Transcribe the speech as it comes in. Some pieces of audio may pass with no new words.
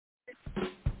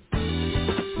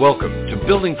Welcome to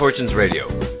Building Fortunes Radio.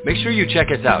 Make sure you check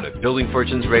us out at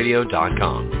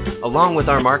buildingfortunesradio.com. Along with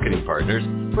our marketing partners,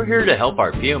 we're here to help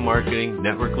our PM Marketing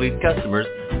Network Lead customers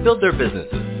build their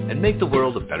businesses and make the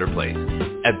world a better place.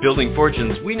 At Building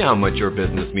Fortunes, we know how much your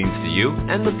business means to you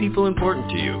and the people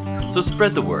important to you. So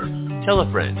spread the word, tell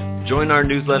a friend, join our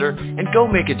newsletter, and go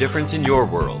make a difference in your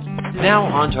world. Now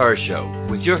on to our show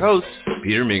with your host,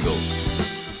 Peter Mingils.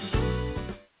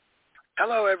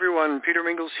 Hello, everyone. Peter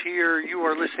Mingils here. You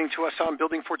are listening to us on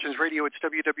Building Fortunes Radio. It's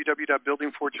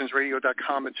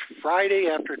www.buildingfortunesradio.com. It's Friday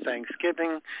after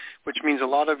Thanksgiving, which means a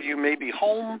lot of you may be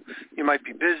home. You might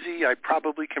be busy. I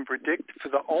probably can predict for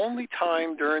the only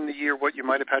time during the year what you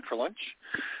might have had for lunch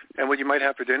and what you might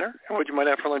have for dinner and what you might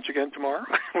have for lunch again tomorrow,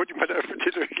 what you might have for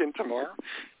dinner again tomorrow.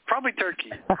 Probably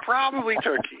turkey. Probably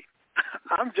turkey.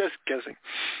 I'm just guessing.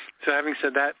 So having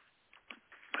said that,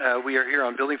 we are here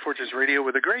on Building Fortunes Radio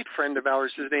with a great friend of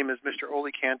ours. His name is Mr.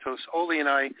 Ollie Cantos. Ollie and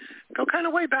I go kind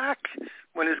of way back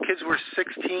when his kids were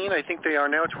 16. I think they are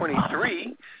now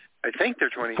 23. I think they're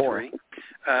 23.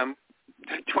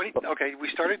 20. Okay, we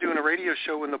started doing a radio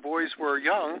show when the boys were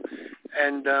young,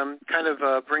 and kind of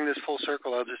bring this full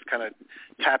circle. I'll just kind of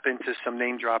tap into some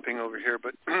name dropping over here.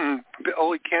 But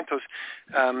Ollie Cantos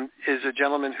is a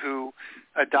gentleman who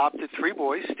adopted 3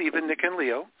 boys, Stephen, Nick, and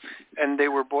Leo, and they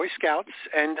were Boy Scouts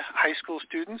and high school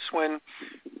students when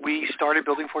we started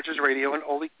Building Fortunes Radio. And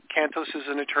Ollie Cantos is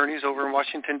an attorney over in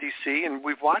Washington, D.C., and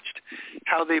we've watched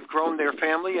how they've grown their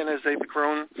family, and as they've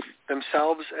grown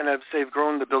themselves and as they've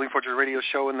grown the Building Fortunes Radio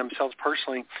show and themselves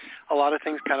personally, a lot of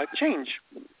things kind of change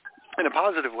in a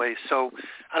positive way. So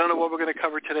I don't know what we're going to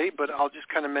cover today, but I'll just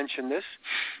kind of mention this.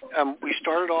 We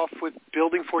started off with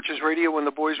Building Fortunes Radio when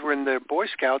the boys were in the Boy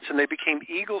Scouts, and they became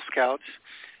Eagle Scouts,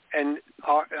 and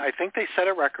I think they set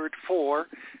a record for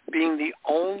being the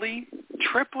only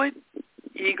triplet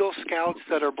Eagle Scouts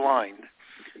that are blind.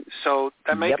 So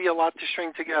that might be a lot to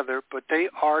string together, but they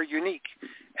are unique.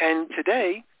 And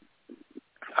today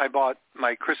I bought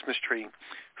my Christmas tree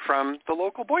from the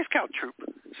local Boy Scout troop.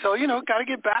 So, got to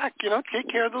get back, take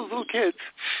care of those little kids.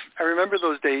 I remember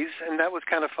those days, and that was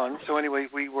kind of fun. So anyway,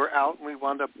 we were out, and we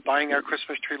wound up buying our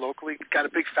Christmas tree locally, got a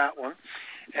big fat one.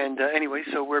 And anyway,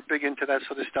 so we're big into that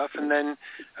sort of stuff. And then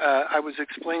I was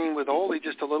explaining with Ollie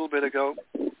just a little bit ago,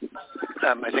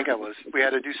 I think I was, we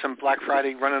had to do some Black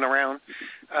Friday running around.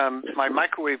 My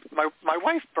microwave, my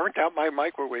wife burnt out my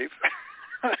microwave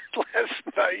last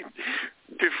night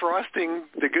defrosting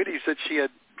the goodies that she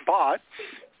had bought.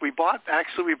 We bought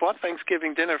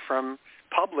Thanksgiving dinner from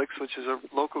Publix, which is a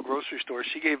local grocery store.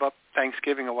 She gave up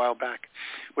Thanksgiving a while back,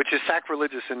 which is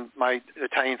sacrilegious in my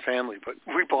Italian family, but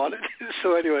we bought it.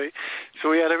 So anyway, so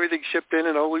we had everything shipped in,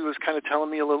 and Ollie was kind of telling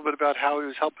me a little bit about how he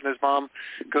was helping his mom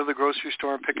go to the grocery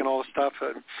store and picking all the stuff.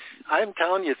 And I'm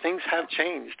telling you, things have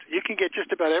changed. You can get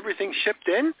just about everything shipped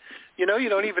in. You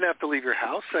don't even have to leave your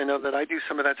house. I know that I do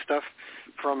some of that stuff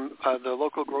from the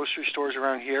local grocery stores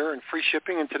around here, and free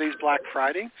shipping, and today's Black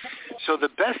Friday. So the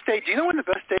best day, do you know when the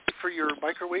best day for your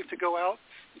microwave to go out?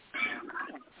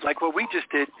 Like what we just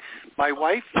did, my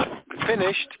wife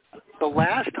finished the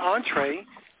last entree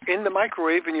in the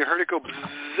microwave, and you heard it go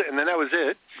bzzz, and then that was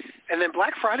it. And then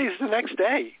Black Friday is the next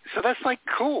day. So that's like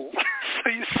cool. So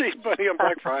you save money on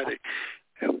Black Friday.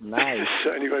 Nice. So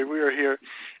anyway, we are here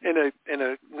in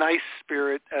a nice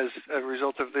spirit as a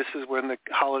result of this is when the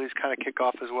holidays kind of kick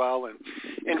off as well. And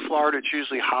in Florida, it's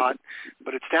usually hot,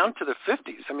 but it's down to the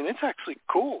 50s. I mean, it's actually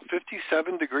cool.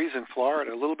 57 degrees in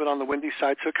Florida, a little bit on the windy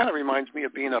side. So it kind of reminds me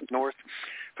of being up north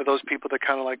for those people that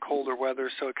kind of like colder weather.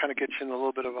 So it kind of gets you in a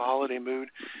little bit of a holiday mood.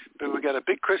 But we got a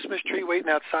big Christmas tree waiting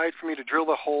outside for me to drill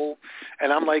the hole.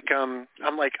 And I'm like, I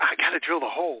got to drill the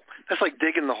hole. That's like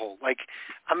digging the hole. Like,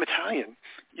 I'm Italian.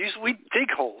 Usually we dig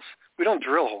holes. We don't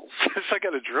drill holes. So I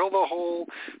got to drill the hole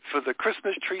for the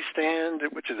Christmas tree stand,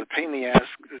 which is a pain in the ass.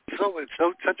 It's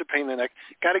such a pain in the neck.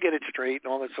 Got to get it straight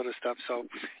and all that sort of stuff. So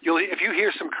if you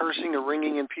hear some cursing or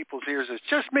ringing in people's ears, it's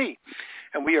just me.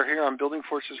 And we are here on Building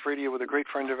Fortunes Radio with a great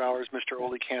friend of ours, Mr.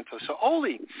 Ollie Cantos. So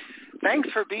Ollie, thanks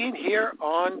for being here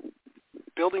on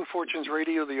Building Fortunes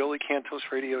Radio, the Ollie Cantos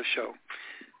Radio Show.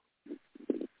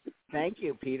 Thank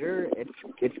you, Peter.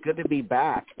 It's good to be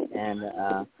back, and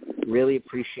really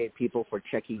appreciate people for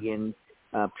checking in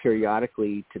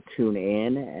periodically to tune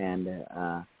in and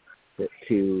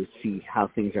to see how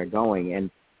things are going.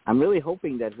 And I'm really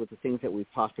hoping that with the things that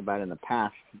we've talked about in the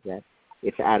past, that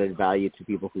it's added value to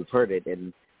people who've heard it.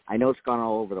 And I know it's gone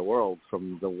all over the world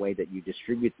from the way that you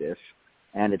distribute this,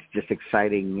 and it's just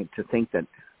exciting to think that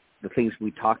the things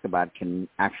we talk about can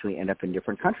actually end up in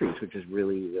different countries, which is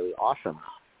really, really awesome.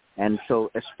 And so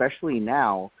especially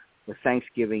now with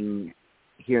Thanksgiving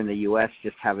here in the U.S.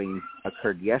 just having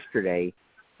occurred yesterday,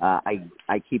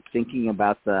 I keep thinking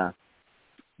about the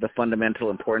fundamental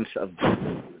importance of.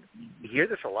 You hear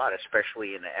this a lot,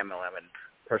 especially in the MLM and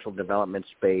personal development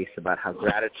space, about how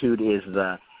gratitude is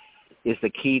the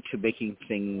key to making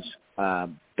things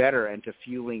better and to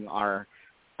fueling our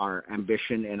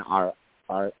ambition and our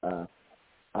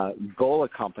goal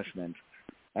accomplishment.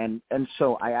 And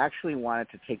so I actually wanted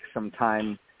to take some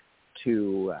time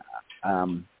to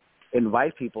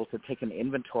invite people to take an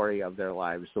inventory of their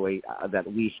lives the way that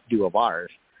we do of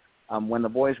ours. When the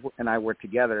boys and I were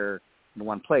together in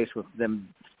one place with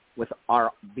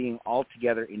our being all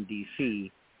together in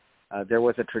D.C., there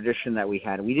was a tradition that we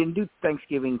had. We didn't do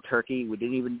Thanksgiving turkey. We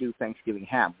didn't even do Thanksgiving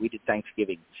ham. We did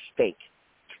Thanksgiving steak.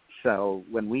 So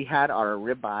when we had our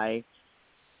ribeye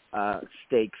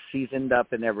steak seasoned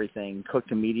up and everything, cooked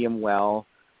to medium well,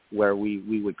 where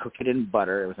we would cook it in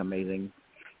butter. It was amazing.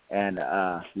 And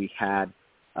we had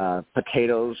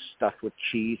potatoes stuffed with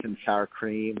cheese and sour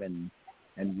cream,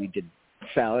 and we did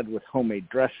salad with homemade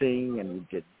dressing, and we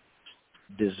did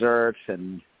desserts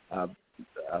and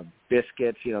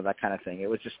biscuits, that kind of thing. It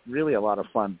was just really a lot of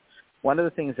fun. One of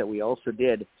the things that we also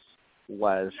did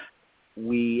was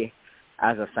we,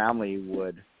 as a family,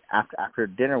 would, after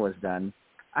dinner was done,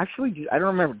 actually, I don't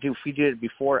remember if we did it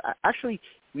before. Actually,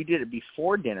 we did it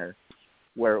before dinner,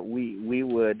 where we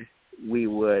would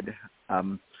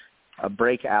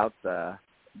break out the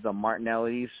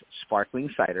Martinelli's sparkling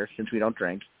cider, since we don't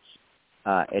drink.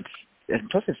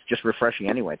 Plus it's just refreshing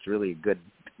anyway. It's really good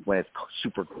when it's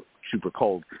super super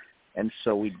cold, and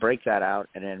so we'd break that out,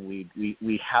 and then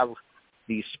we have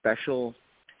these special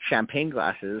champagne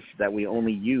glasses that we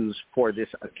only use for this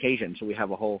occasion. So we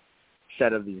have a whole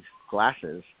set of these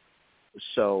glasses,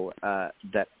 so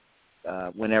that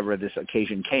whenever this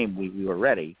occasion came, we were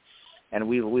ready. And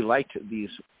we liked these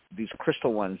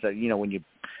crystal ones that,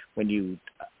 when you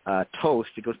toast,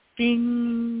 it goes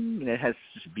ding, and it has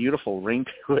this beautiful ring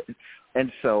to it.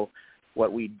 And so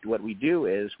what we do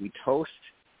is we toast,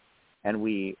 and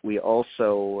we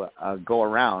also go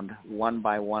around one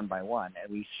by one,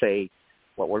 and we say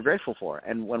what we're grateful for.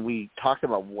 And when we talk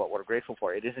about what we're grateful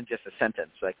for, it isn't just a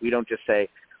sentence. Like, we don't just say,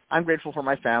 I'm grateful for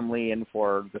my family and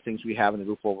for the things we have and the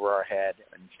roof over our head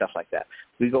and stuff like that.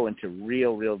 We go into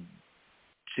real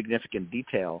significant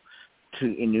detail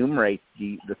to enumerate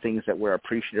the things that we're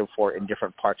appreciative for in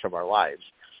different parts of our lives.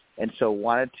 And so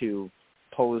wanted to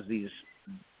pose these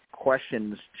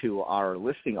questions to our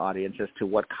listening audience as to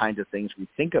what kinds of things we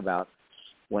think about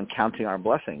when counting our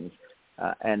blessings.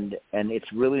 And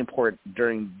it's really important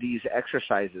during these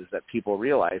exercises that people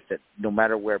realize that no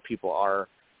matter where people are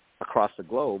across the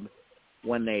globe,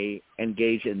 when they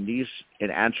engage in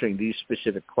answering these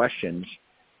specific questions,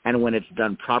 and when it's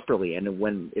done properly, and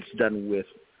when it's done with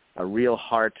a real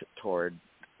heart toward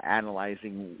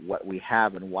analyzing what we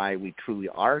have and why we truly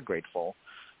are grateful,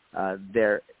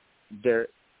 there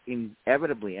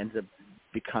inevitably ends up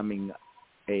becoming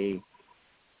a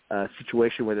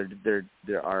situation where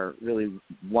there are really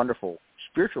wonderful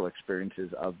spiritual experiences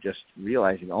of just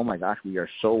realizing, oh my gosh, we are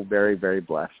so very, very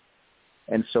blessed.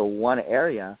 And so one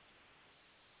area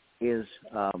is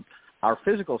our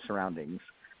physical surroundings,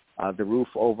 the roof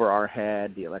over our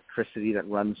head, the electricity that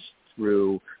runs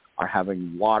through, our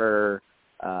having water,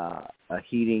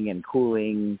 heating and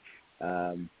cooling,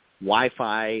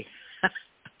 Wi-Fi,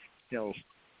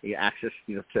 access,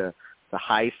 to the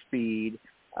high speed,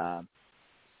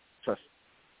 plus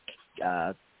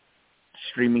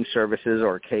streaming services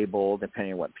or cable,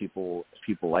 depending on what people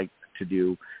like to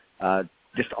do.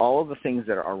 Just all of the things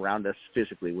that are around us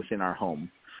physically within our home.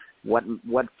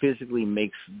 What physically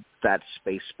makes that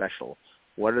space special?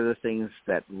 What are the things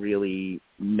that really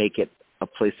make it a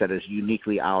place that is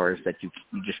uniquely ours that you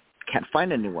just can't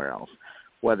find anywhere else?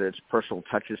 Whether it's personal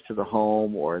touches to the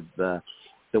home or the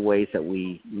ways that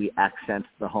we accent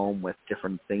the home with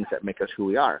different things that make us who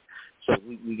we are. So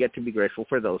we get to be grateful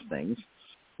for those things.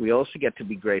 We also get to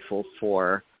be grateful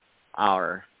for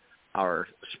our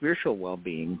spiritual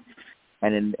well-being.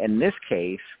 And in this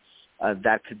case,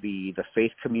 that could be the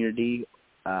faith community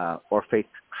or faith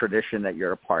tradition that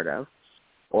you're a part of.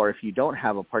 Or if you don't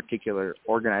have a particular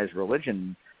organized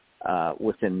religion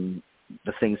within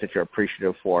the things that you're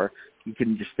appreciative for, you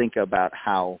can just think about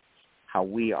how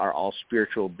we are all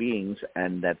spiritual beings,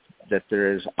 and that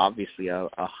there is obviously a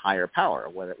higher power,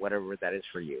 whatever that is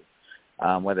for you,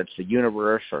 whether it's the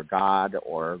universe or God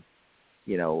or,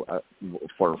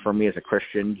 for me as a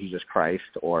Christian, Jesus Christ,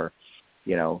 or,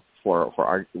 we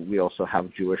also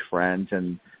have Jewish friends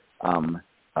and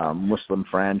Muslim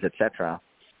friends, etc.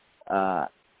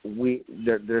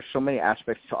 There's so many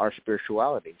aspects to our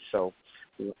spirituality. So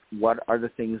what are the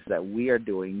things that we are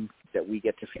doing that we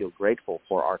get to feel grateful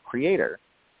for our Creator,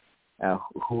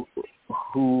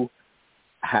 who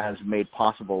has made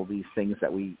possible these things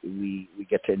that we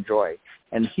get to enjoy.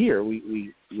 And here,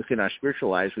 we within our spiritual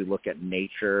lives, we look at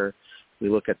nature, we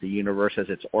look at the universe as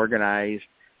it's organized,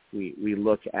 we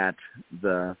look at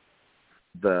the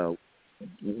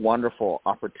wonderful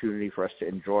opportunity for us to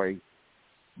enjoy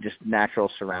just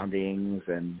natural surroundings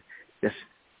and just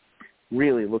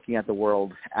really looking at the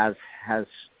world as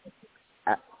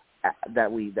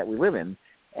that we live in.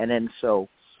 And then so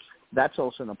that's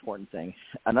also an important thing.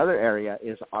 Another area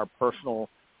is our personal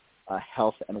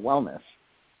health and wellness.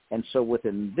 And so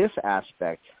within this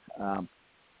aspect,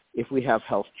 if we have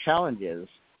health challenges,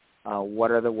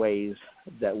 what are the ways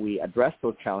that we address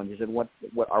those challenges, and what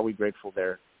are we grateful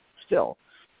there still?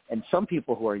 And some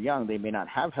people who are young, they may not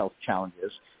have health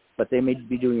challenges, but they may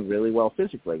be doing really well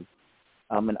physically.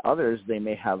 And others, they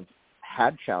may have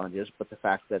had challenges, but the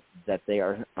fact that they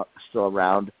are still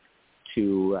around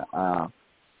to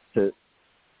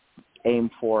aim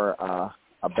for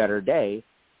a better day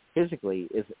physically,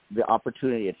 is the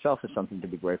opportunity itself is something to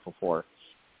be grateful for,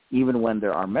 even when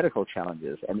there are medical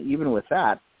challenges. And even with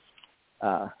that,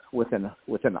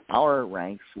 within our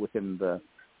ranks, within the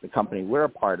company we're a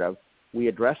part of, we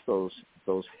address those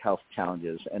health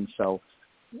challenges. And so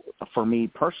for me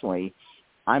personally,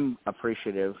 I'm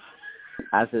appreciative,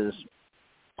 as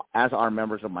are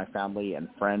members of my family and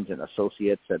friends and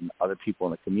associates and other people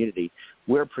in the community.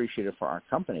 We're appreciative for our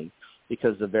company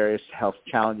because the various health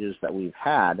challenges that we've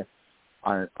had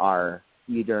are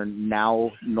either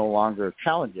now no longer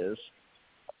challenges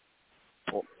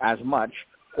as much,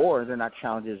 or they're not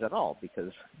challenges at all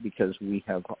because we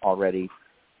have already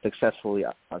successfully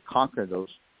conquered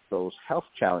those health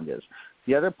challenges.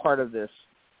 The other part of this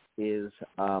is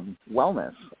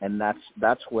wellness, and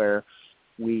that's where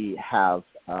we have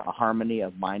a harmony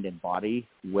of mind and body,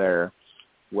 where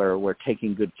we're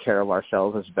taking good care of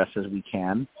ourselves as best as we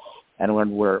can, and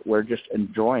when we're just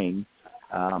enjoying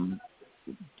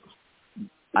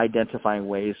identifying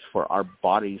ways for our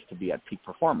bodies to be at peak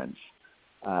performance,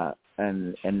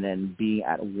 and then being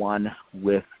at one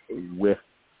with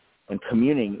and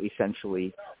communing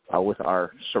essentially with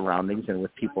our surroundings and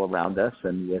with people around us,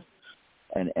 and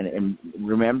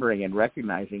remembering and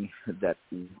recognizing that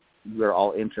we're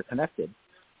all interconnected.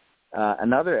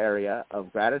 Another area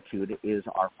of gratitude is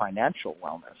our financial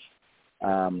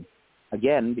wellness.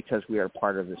 Again, because we are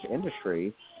part of this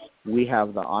industry, we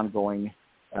have the ongoing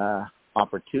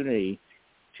opportunity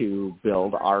to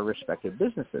build our respective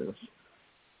businesses.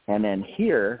 And then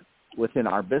here, within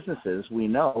our businesses, we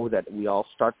know that we all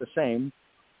start the same.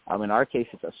 In our case,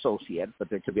 it's associate, but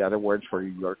there could be other words for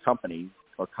your company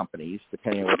or companies,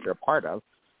 depending on what you're a part of.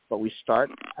 But we start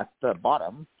at the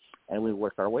bottom, and we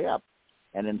work our way up.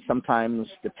 And then sometimes,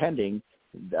 depending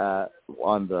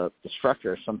on the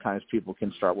structure, sometimes people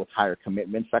can start with higher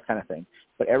commitments, that kind of thing.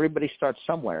 But everybody starts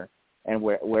somewhere, and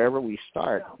wherever we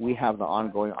start, we have the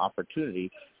ongoing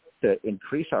opportunity to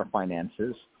increase our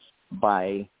finances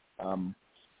by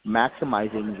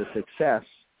maximizing the success,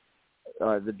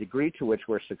 the degree to which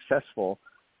we're successful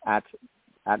at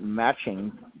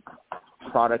matching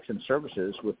products and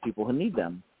services with people who need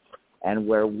them, and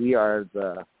where we are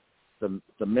the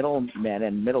middlemen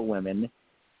and middlewomen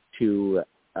to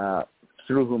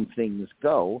through whom things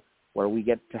go, where we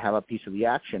get to have a piece of the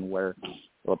action, where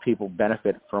people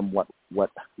benefit from what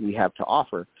we have to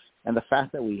offer. And the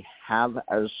fact that we have,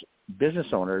 as business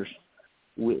owners,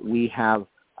 we have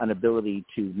an ability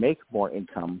to make more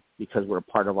income because we're a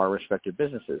part of our respective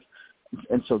businesses.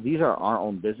 And so these are our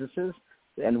own businesses,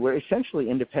 and we're essentially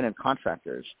independent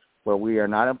contractors, where we are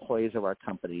not employees of our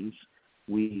companies.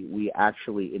 We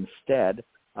actually instead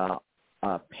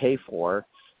pay for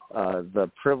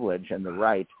the privilege and the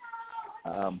right,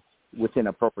 within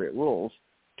appropriate rules,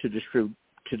 to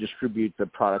distribute the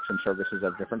products and services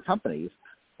of different companies,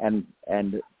 and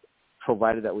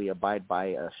provided that we abide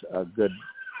by a good,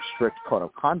 strict code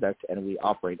of conduct and we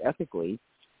operate ethically,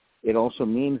 it also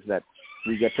means that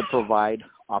we get to provide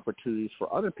opportunities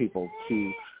for other people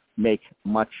to make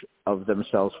much of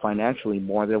themselves financially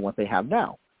more than what they have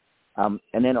now.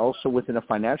 And then also within a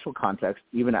financial context,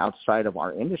 even outside of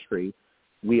our industry,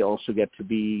 we also get to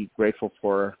be grateful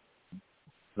for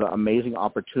the amazing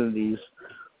opportunities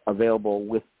available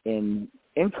within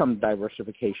income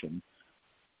diversification,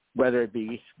 whether it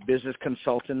be business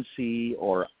consultancy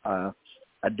or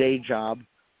a day job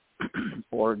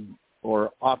or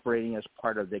operating as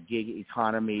part of the gig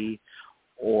economy,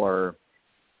 or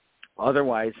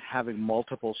otherwise having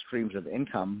multiple streams of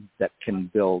income that can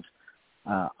build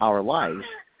our lives.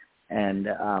 And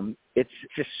it's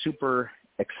just super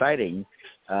exciting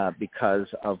because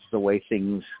of the way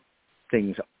things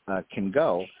can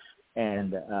go.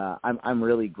 And I'm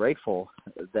really grateful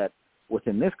that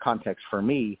within this context, for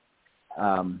me,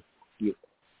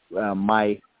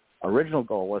 my original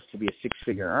goal was to be a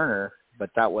six-figure earner, but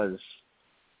that was,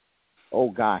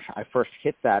 I first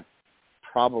hit that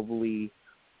probably,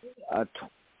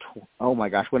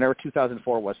 whenever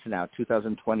 2004 was to now,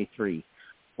 2023,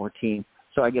 14.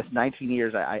 So I guess 19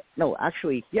 years.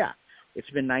 It's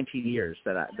been 19 years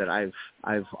that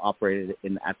I've operated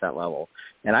at that level,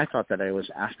 and I thought that it was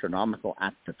astronomical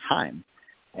at the time,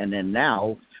 and then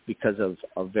now because of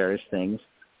various things,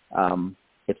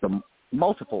 it's a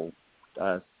multiple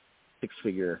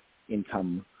six-figure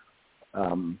income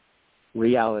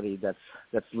reality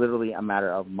that's literally a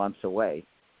matter of months away.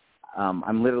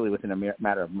 I'm literally within a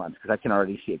matter of months because I can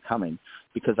already see it coming,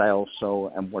 because I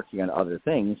also am working on other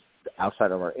things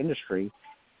outside of our industry,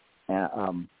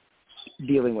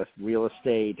 dealing with real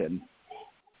estate and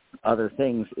other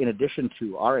things in addition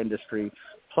to our industry,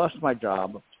 plus my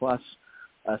job, plus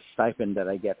a stipend that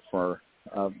I get for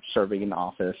serving in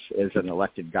office as an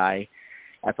elected guy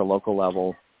at the local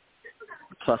level,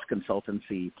 plus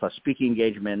consultancy, plus speaking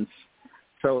engagements.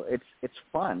 So it's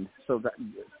fun. So that,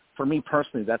 for me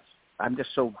personally, I'm just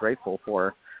so grateful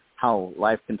for how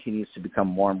life continues to become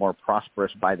more and more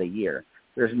prosperous by the year.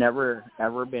 There's never,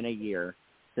 ever been a year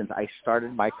since I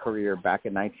started my career back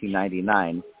in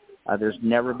 1999. There's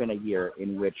never been a year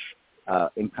in which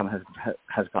income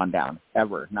has gone down,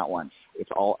 ever, not once.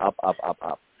 It's all up, up, up,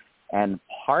 up. And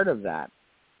part of that,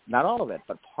 not all of it,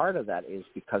 but part of that is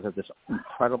because of this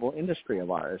incredible industry of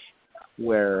ours,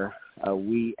 where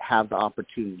we have the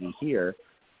opportunity here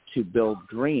to build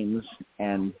dreams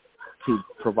and to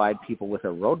provide people with a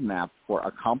roadmap for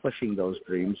accomplishing those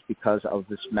dreams because of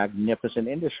this magnificent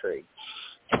industry.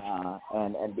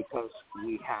 And because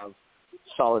we have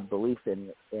solid belief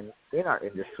in our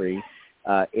industry,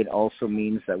 it also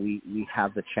means that we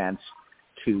have the chance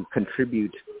to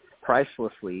contribute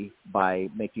pricelessly by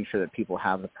making sure that people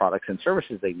have the products and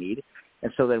services they need.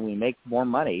 And so then we make more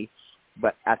money,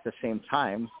 but at the same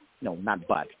time,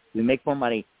 we make more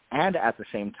money, and at the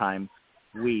same time,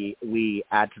 we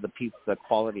add to the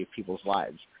quality of people's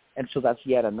lives. And so that's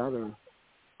yet another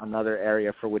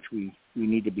area for which we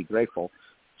need to be grateful.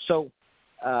 So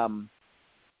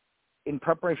in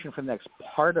preparation for the next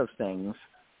part of things,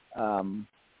 I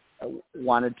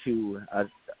wanted to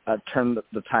turn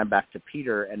the time back to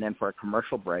Peter, and then for a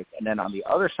commercial break. And then on the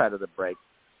other side of the break,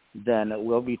 then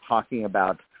we'll be talking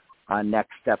about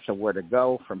next steps of where to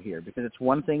go from here. Because it's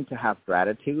one thing to have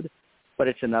gratitude, but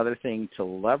it's another thing to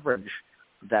leverage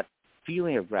that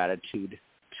feeling of gratitude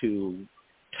to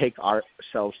take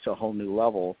ourselves to a whole new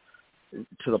level,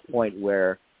 to the point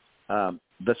where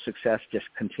the success just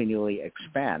continually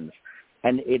expands.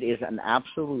 And it is an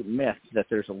absolute myth that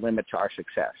there's a limit to our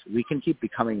success. We can keep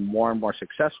becoming more and more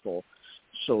successful.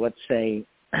 So let's say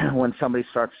when somebody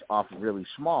starts off really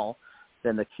small,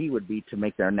 then the key would be to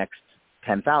make their next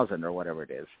 10,000 or whatever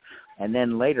it is. And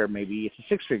then later, maybe it's a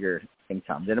six-figure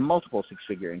income, then a multiple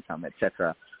six-figure income, et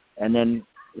cetera. And then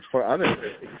for other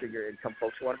six-figure income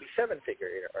folks who want to be seven-figure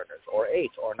earners or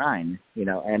 8 or 9,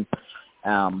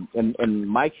 And in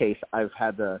my case, I've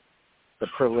had the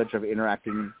privilege of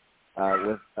interacting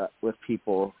with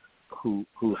people who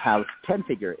have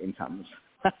 10-figure incomes.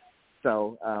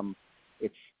 So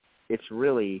it's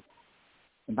really,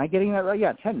 am I getting that right?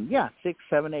 Yeah, 10. Yeah, 6,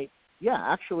 7, 8. Yeah,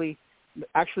 actually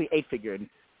 8-figure.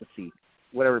 Let's see,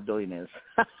 whatever billion is.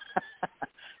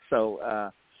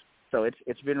 So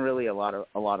it's been really a lot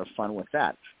of fun with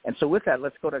that. And so with that,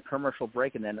 let's go to a commercial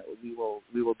break, and then we will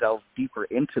delve deeper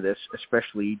into this,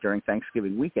 especially during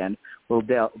Thanksgiving weekend. We'll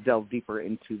delve deeper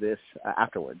into this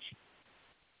afterwards.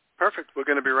 Perfect. We're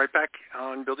going to be right back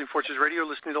on Building Fortunes Radio,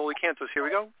 listening to Ollie Cantos. Here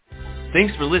we go.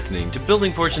 Thanks for listening to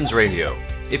Building Fortunes Radio.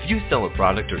 If you sell a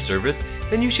product or service,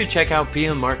 then you should check out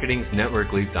PM Marketing's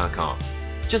NetworkLeads.com.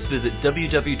 Just visit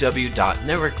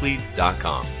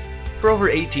www.networkleads.com. For over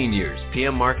 18 years,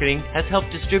 PM Marketing has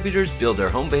helped distributors build their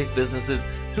home-based businesses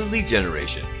through lead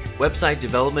generation, website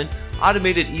development,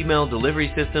 automated email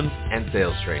delivery systems, and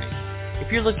sales training.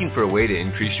 If you're looking for a way to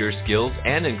increase your skills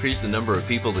and increase the number of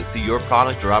people that see your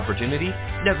product or opportunity,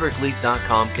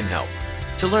 NetworkLeads.com can help.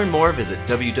 To learn more, visit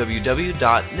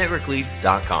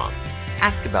www.networkleads.com.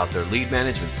 Ask about their lead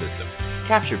management system,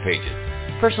 capture pages,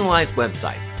 personalized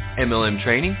websites, MLM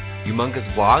training,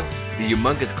 humongous blogs, the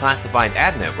humongous classified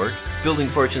ad network, Building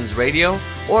Fortunes Radio,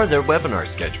 or their webinar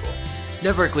schedule.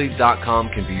 NetworkLeads.com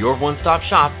can be your one-stop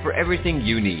shop for everything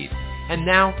you need. And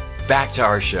now, back to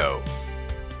our show.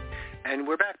 And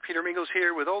we're back. Peter Mingils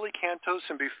here with Ollie Cantos.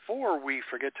 And before we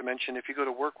forget to mention, if you go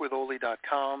to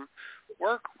workwithollie.com,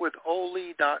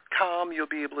 you'll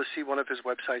be able to see one of his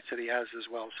websites that he has as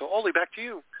well. So, Ollie, back to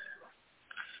you.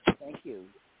 Thank you.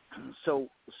 So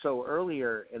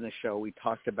earlier in the show, we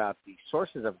talked about the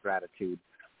sources of gratitude.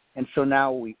 And so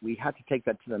now we have to take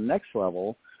that to the next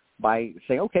level by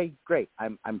saying, okay, great.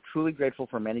 I'm truly grateful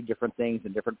for many different things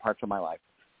in different parts of my life.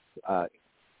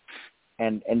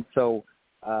 So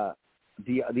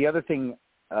the other thing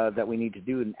that we need to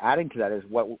do in adding to that is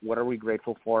what are we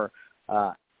grateful for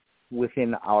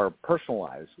within our personal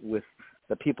lives with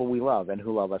the people we love and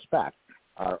who love us back.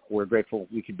 We're grateful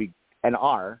we can be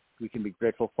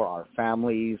grateful for our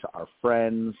families, our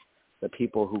friends, the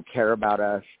people who care about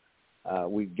us.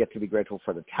 We get to be grateful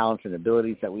for the talents and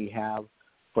abilities that we have,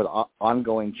 for the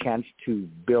ongoing chance to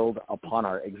build upon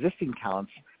our existing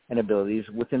talents and abilities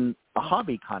within a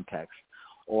hobby context,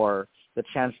 or the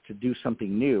chance to do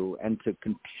something new and to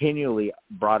continually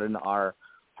broaden our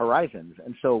horizons.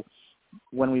 And so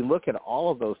when we look at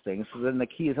all of those things, then the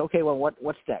key is, okay, well,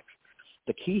 what's next?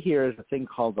 The key here is a thing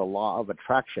called the law of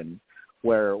attraction,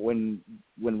 where when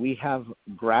we have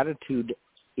gratitude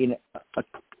in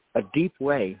a deep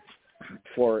way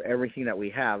for everything that we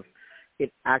have,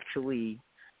 it actually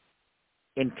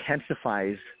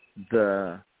intensifies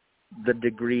the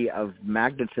degree of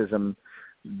magnetism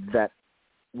that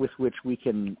with which we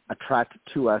can attract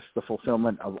to us the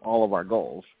fulfillment of all of our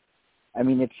goals. I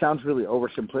mean, it sounds really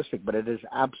oversimplistic, but it is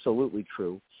absolutely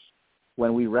true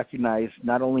when we recognize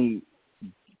not only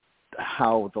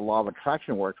how the law of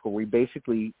attraction works, where we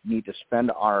basically need to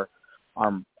spend our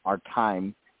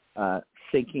time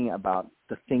thinking about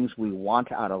the things we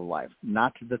want out of life,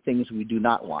 not the things we do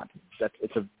not want.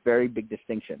 It's a very big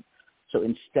distinction. So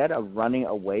instead of running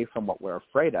away from what we're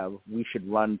afraid of, we should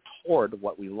run toward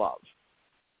what we love.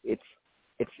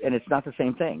 It's not the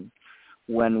same thing.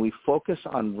 When we focus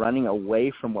on running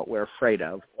away from what we're afraid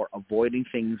of or avoiding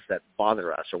things that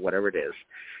bother us or whatever it is,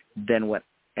 then what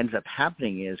ends up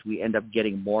happening is we end up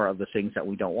getting more of the things that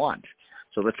we don't want.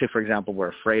 So let's say, for example,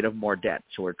 we're afraid of more debt.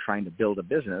 So we're trying to build a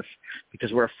business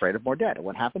because we're afraid of more debt. And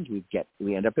what happens?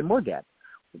 We end up in more debt.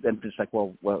 Then it's like,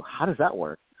 well, how does that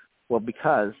work? Well,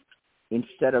 because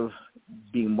instead of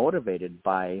being motivated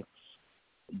by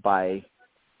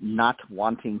not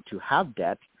wanting to have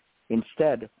debt,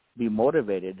 instead be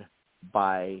motivated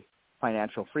by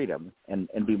financial freedom and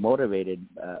be motivated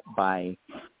by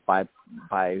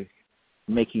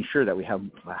making sure that we have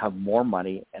more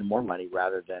money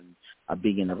rather than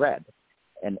being in the red.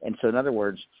 And so in other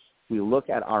words, we look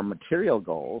at our material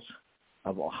goals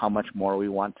of how much more we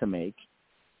want to make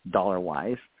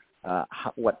dollar-wise,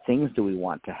 what things do we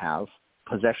want to have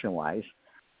possession-wise,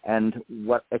 and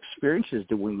what experiences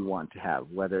do we want to have,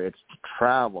 whether it's to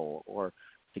travel or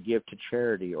to give to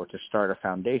charity or to start a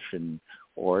foundation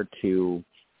or to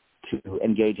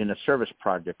engage in a service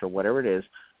project or whatever it is.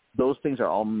 Those things are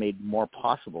all made more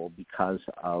possible because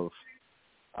of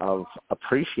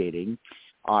appreciating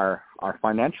our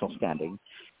financial standing.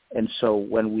 And so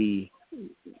when we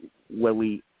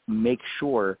make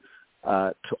sure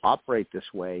to operate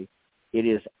this way, it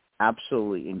is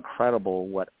absolutely incredible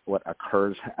what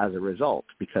occurs as a result,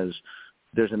 because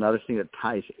there's another thing that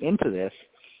ties into this,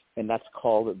 and that's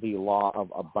called the law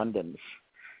of abundance.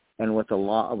 And what the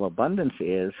law of abundance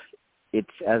is, it's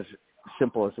as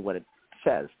simple as what it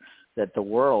says, that the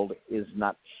world is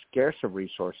not scarce of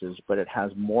resources, but it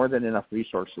has more than enough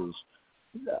resources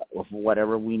of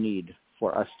whatever we need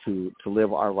for us to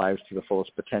live our lives to the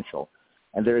fullest potential.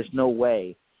 And there is no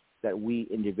way that we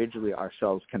individually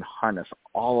ourselves can harness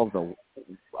all of the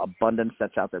abundance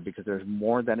that's out there, because there's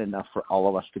more than enough for all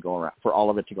of us to go around, for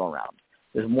all of it to go around.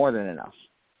 There's more than enough.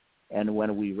 And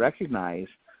when we recognize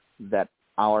that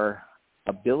our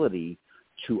ability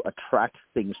to attract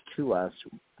things to us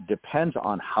depends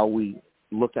on how we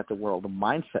look at the world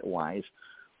mindset-wise,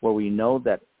 where we know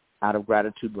that out of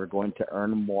gratitude we're going to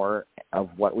earn more of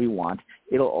what we want,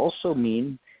 it'll also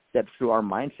mean that through our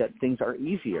mindset things are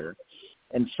easier.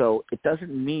 And so it doesn't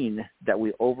mean that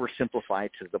we oversimplify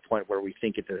to the point where we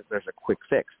think there's a quick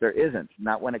fix. There isn't,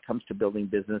 not when it comes to building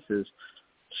businesses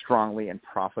strongly and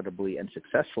profitably and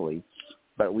successfully.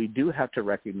 But we do have to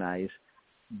recognize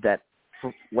that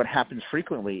what happens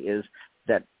frequently is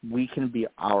that we can be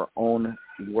our own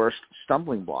worst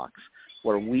stumbling blocks,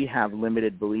 where we have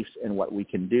limited beliefs in what we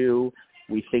can do.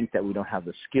 We think that we don't have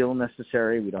the skill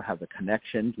necessary. We don't have the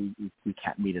connections. We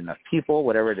can't meet enough people,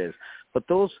 whatever it is. But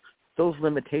those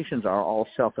limitations are all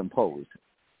self-imposed.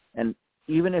 And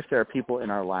even if there are people in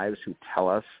our lives who tell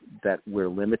us that we're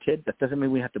limited, that doesn't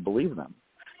mean we have to believe them.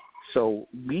 So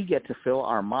we get to fill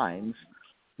our minds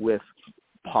with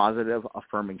positive,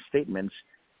 affirming statements,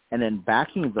 and then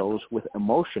backing those with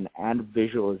emotion and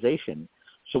visualization.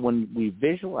 So when we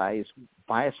visualize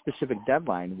by a specific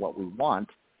deadline what we want,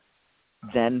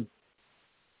 then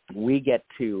we get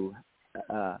to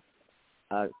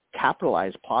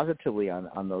capitalize positively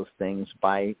on those things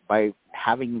by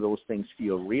having those things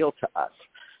feel real to us.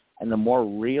 And the more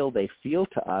real they feel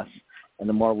to us, and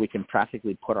the more we can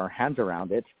practically put our hands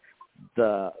around it,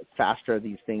 the faster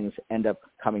these things end up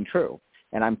coming true.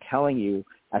 And I'm telling you,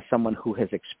 as someone who has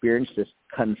experienced this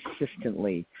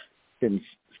consistently since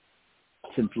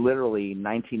literally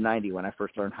 1990, when I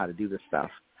first learned how to do this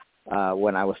stuff,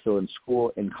 when I was still in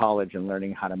school, in college, and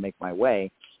learning how to make my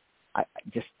way, I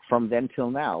just from then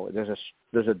till now,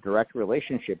 there's a direct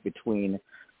relationship between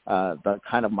the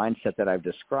kind of mindset that I've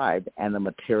described and the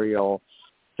material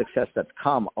success that's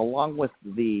come, along with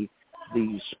the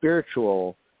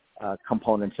spiritual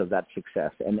components of that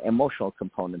success and emotional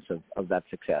components of that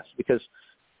success, because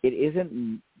it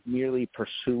isn't merely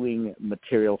pursuing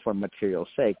material for material's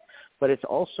sake, but it's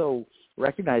also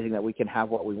recognizing that we can have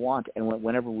what we want, and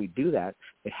whenever we do that,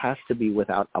 it has to be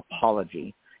without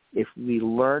apology. If we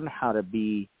learn how to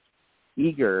be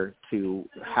eager to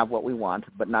have what we want,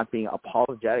 but not being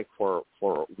apologetic for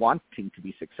wanting to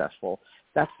be successful,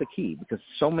 that's the key, because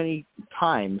so many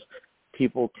times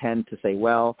people tend to say,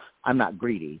 well, I'm not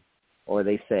greedy, or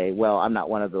they say, well, I'm not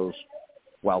one of those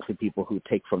wealthy people who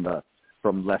take from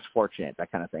less fortunate,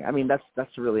 that kind of thing. I mean,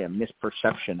 that's really a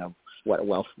misperception of what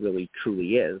wealth really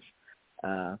truly is.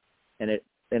 And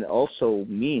it also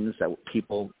means that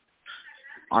people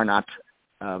are not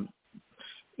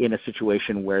in a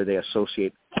situation where they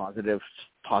associate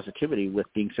positivity with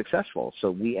being successful.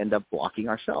 So we end up blocking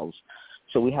ourselves.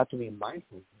 So we have to be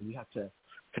mindful. We have to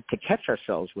catch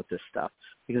ourselves with this stuff,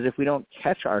 because if we don't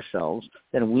catch ourselves,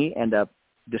 then we end up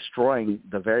destroying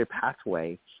the very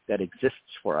pathway that exists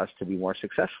for us to be more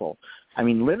successful. I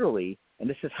mean, literally, and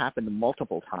this has happened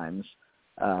multiple times,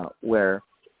 where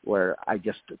I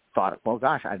just thought, well,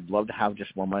 gosh, I'd love to have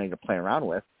just more money to play around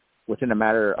with. Within a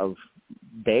matter of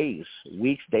days,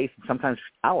 weeks, days, sometimes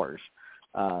hours,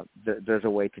 there's a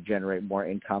way to generate more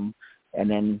income. And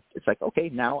then it's like, okay,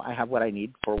 now I have what I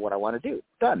need for what I want to do.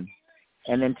 Done.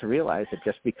 And then to realize that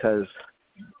just because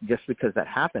that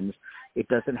happens, it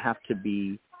doesn't have to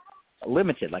be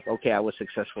limited. Like, okay, I was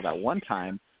successful that one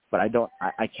time, but I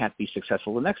can't be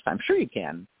successful the next time. Sure you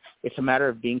can. It's a matter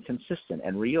of being consistent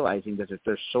and realizing that if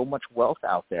there's so much wealth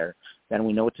out there, then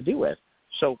we know what to do with.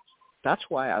 So that's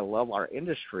why I love our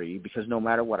industry, because no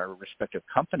matter what our respective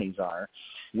companies are,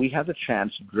 we have the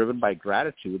chance, driven by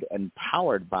gratitude and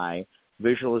powered by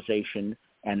visualization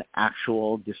and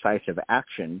actual decisive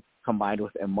action combined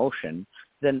with emotion,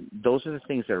 then those are the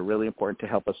things that are really important to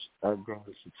help us grow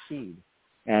and succeed.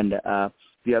 And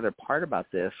the other part about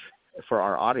this for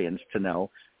our audience to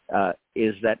know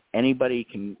is that anybody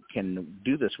can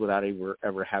do this without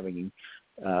ever having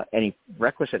any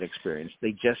requisite experience.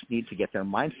 They just need to get their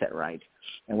mindset right.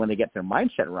 And when they get their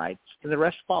mindset right, then the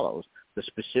rest follows. The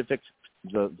specific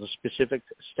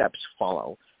steps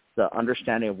follow. The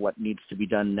understanding of what needs to be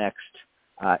done next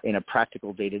in a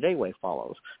practical day-to-day way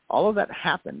follows. All of that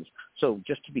happens. So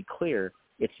just to be clear,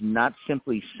 it's not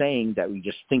simply saying that we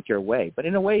just think your way, but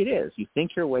in a way it is. You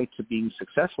think your way to being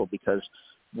successful, because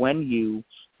when you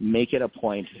make it a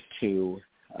point to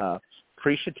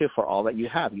appreciative for all that you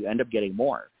have, you end up getting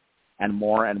more and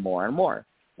more and more and more.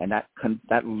 And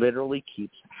that literally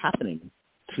keeps happening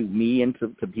to me and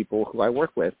to people who I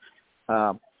work with.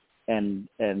 And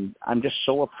I'm just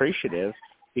so appreciative,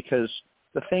 because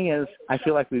the thing is, I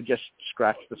feel like we've just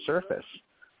scratched the surface.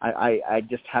 I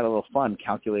just had a little fun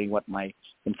calculating what my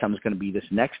income is going to be this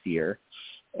next year,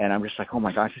 and I'm just like, oh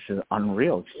my gosh, this is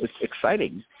unreal. It's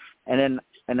exciting. And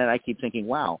then I keep thinking,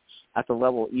 wow, at the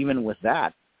level even with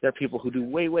that, there are people who do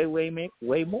way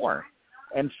more.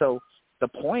 And so the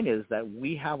point is that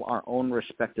we have our own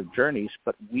respective journeys,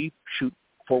 but we shoot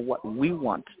for what we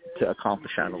want to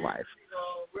accomplish out of life.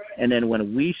 And then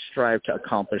when we strive to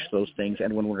accomplish those things,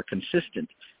 and when we're consistent,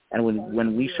 and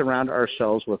when we surround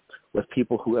ourselves with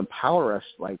people who empower us,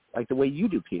 like the way you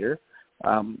do, Peter,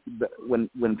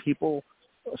 when people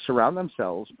surround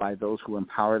themselves by those who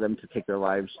empower them to take their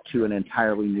lives to an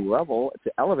entirely new level,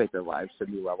 to elevate their lives to a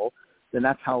new level, then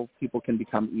that's how people can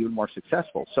become even more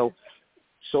successful. So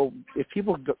if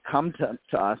people come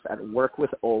to us at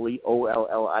workwithOllie,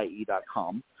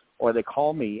 OLLIE.com, or they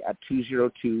call me at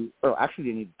 202, oh, actually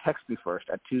they need to text me first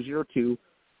at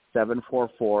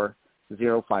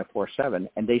 202-744-0547,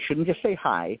 and they shouldn't just say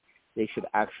hi. They should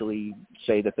actually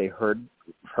say that they heard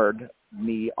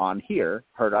me on here,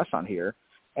 heard us on here,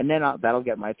 and then that'll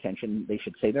get my attention. They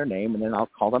should say their name, and then I'll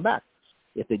call them back.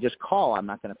 If they just call, I'm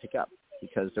not going to pick up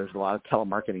because there's a lot of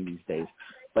telemarketing these days.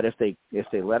 But if they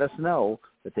let us know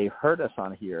that they heard us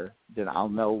on here, then I'll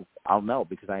know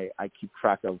because I keep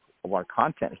track of our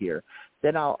content here.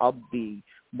 Then I'll be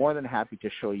more than happy to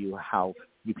show you how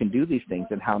you can do these things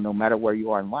and how no matter where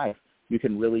you are in life, you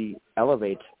can really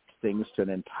elevate things to an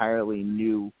entirely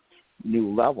new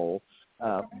level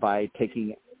by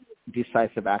taking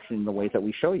decisive action in the ways that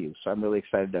we show you. So I'm really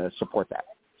excited to support that.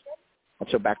 And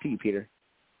so back to you, Peter.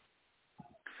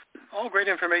 All great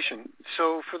information.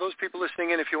 So for those people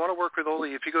listening in, if you want to work with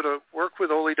Ollie, if you go to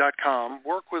workwithollie.com,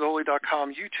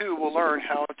 you too will learn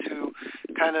how to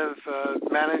kind of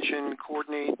manage and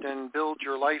coordinate and build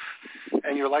your life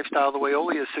and your lifestyle the way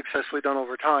Ollie has successfully done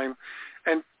over time.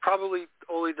 And probably,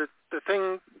 Ollie, the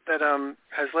thing that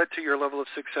has led to your level of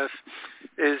success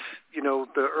is,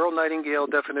 the Earl Nightingale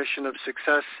definition of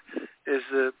success is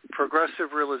the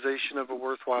progressive realization of a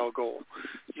worthwhile goal.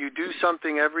 You do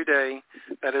something every day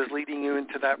that is leading you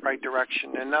into that right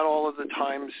direction. And not all of the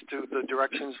times do the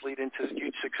directions lead into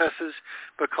huge successes,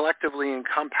 but collectively in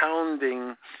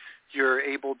compounding, you're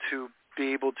able to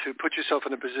be able to put yourself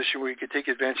in a position where you can take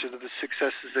advantage of the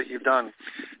successes that you've done.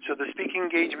 So the speaking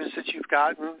engagements that you've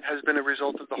gotten has been a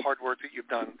result of the hard work that you've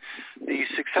done. The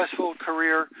successful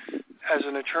career as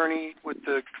an attorney with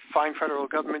the fine federal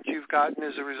government you've gotten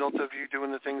is a result of you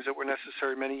doing the things that were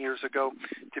necessary many years ago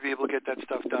to be able to get that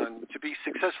stuff done. To be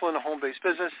successful in a home-based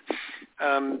business,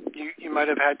 you might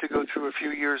have had to go through a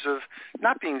few years of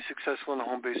not being successful in a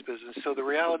home-based business. So the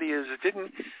reality is it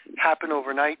didn't happen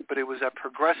overnight, but it was a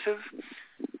progressive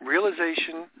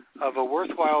realization of a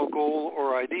worthwhile goal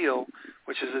or ideal,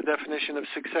 which is the definition of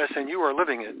success, and you are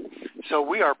living it. So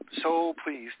we are so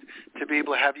pleased to be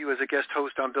able to have you as a guest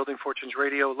host on Building Fortunes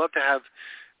Radio. Love to have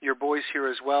your boys here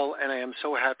as well, and I am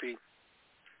so happy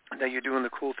that you're doing the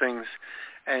cool things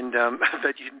and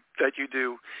that you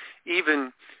do,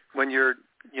 even when you're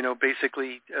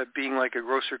basically being like a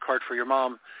grocery cart for your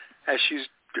mom as she's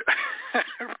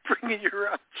bringing you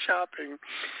around shopping.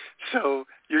 So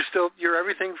you're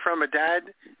everything from a dad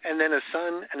and then a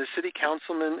son and a city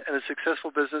councilman and a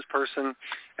successful business person,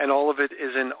 and all of it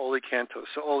is in Ollie Cantos.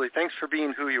 So Ollie, thanks for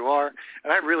being who you are,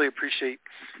 and I really appreciate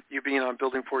you being on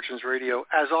Building Fortunes Radio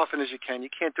as often as you can. You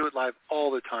can't do it live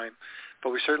all the time,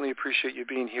 but we certainly appreciate you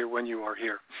being here when you are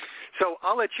here. So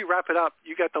I'll let you wrap it up.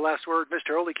 You got the last word,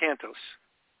 Mr. Ollie Cantos.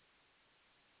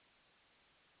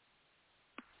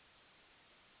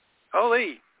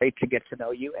 Ollie. Great to get to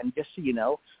know you, and just so you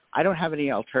know, I don't have any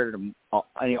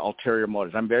ulterior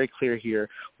motives. I'm very clear here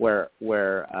where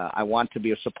I want to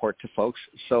be of support to folks.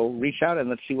 So reach out and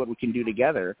let's see what we can do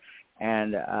together.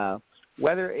 And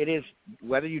whether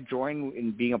you join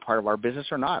in being a part of our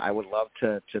business or not, I would love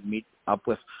to meet up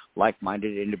with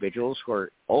like-minded individuals who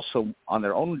are also on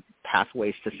their own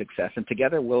pathways to success, and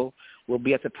together we'll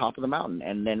be at the top of the mountain,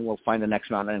 and then we'll find the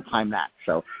next mountain and climb that.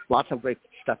 So lots of great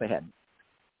stuff ahead.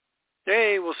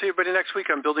 Hey, we'll see everybody next week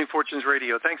on Building Fortunes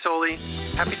Radio. Thanks, Ollie.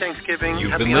 Happy Thanksgiving.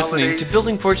 You've Happy been listening holidays. to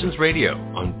Building Fortunes Radio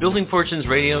on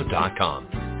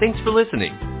buildingfortunesradio.com. Thanks for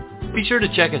listening. Be sure to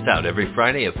check us out every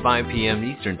Friday at 5 p.m.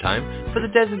 Eastern Time for the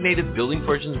designated Building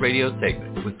Fortunes Radio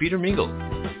segment with Peter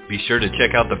Mingils. Be sure to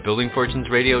check out the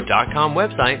buildingfortunesradio.com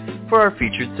website for our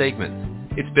featured segments.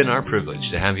 It's been our privilege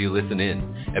to have you listen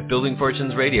in. At Building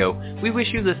Fortunes Radio, we wish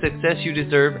you the success you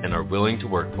deserve and are willing to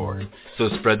work for. So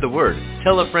spread the word,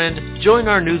 tell a friend, join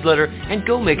our newsletter, and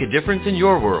go make a difference in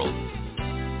your world.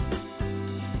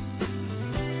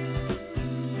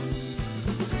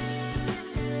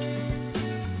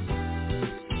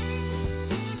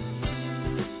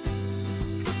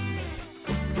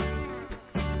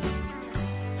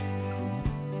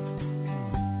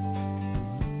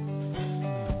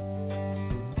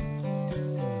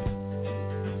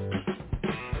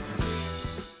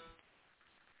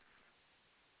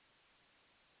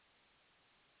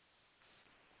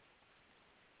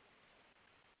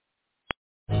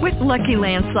 With Lucky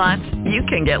Land Slots, you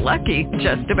can get lucky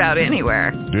just about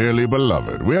anywhere. Dearly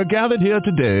beloved, we are gathered here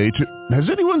today to... Has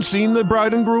anyone seen the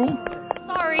bride and groom?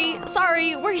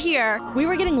 Sorry, we're here. We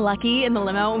were getting lucky in the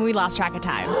limo and we lost track of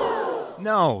time.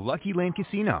 No, Lucky Land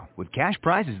Casino, with cash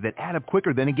prizes that add up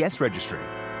quicker than a guest registry.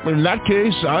 In that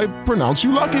case, I pronounce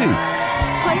you lucky.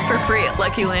 Play for free at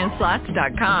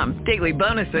LuckyLandSlots.com. Daily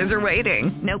bonuses are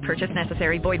waiting. No purchase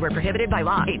necessary. Void where prohibited by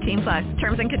law. 18+.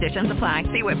 Terms and conditions apply.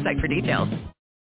 See website for details.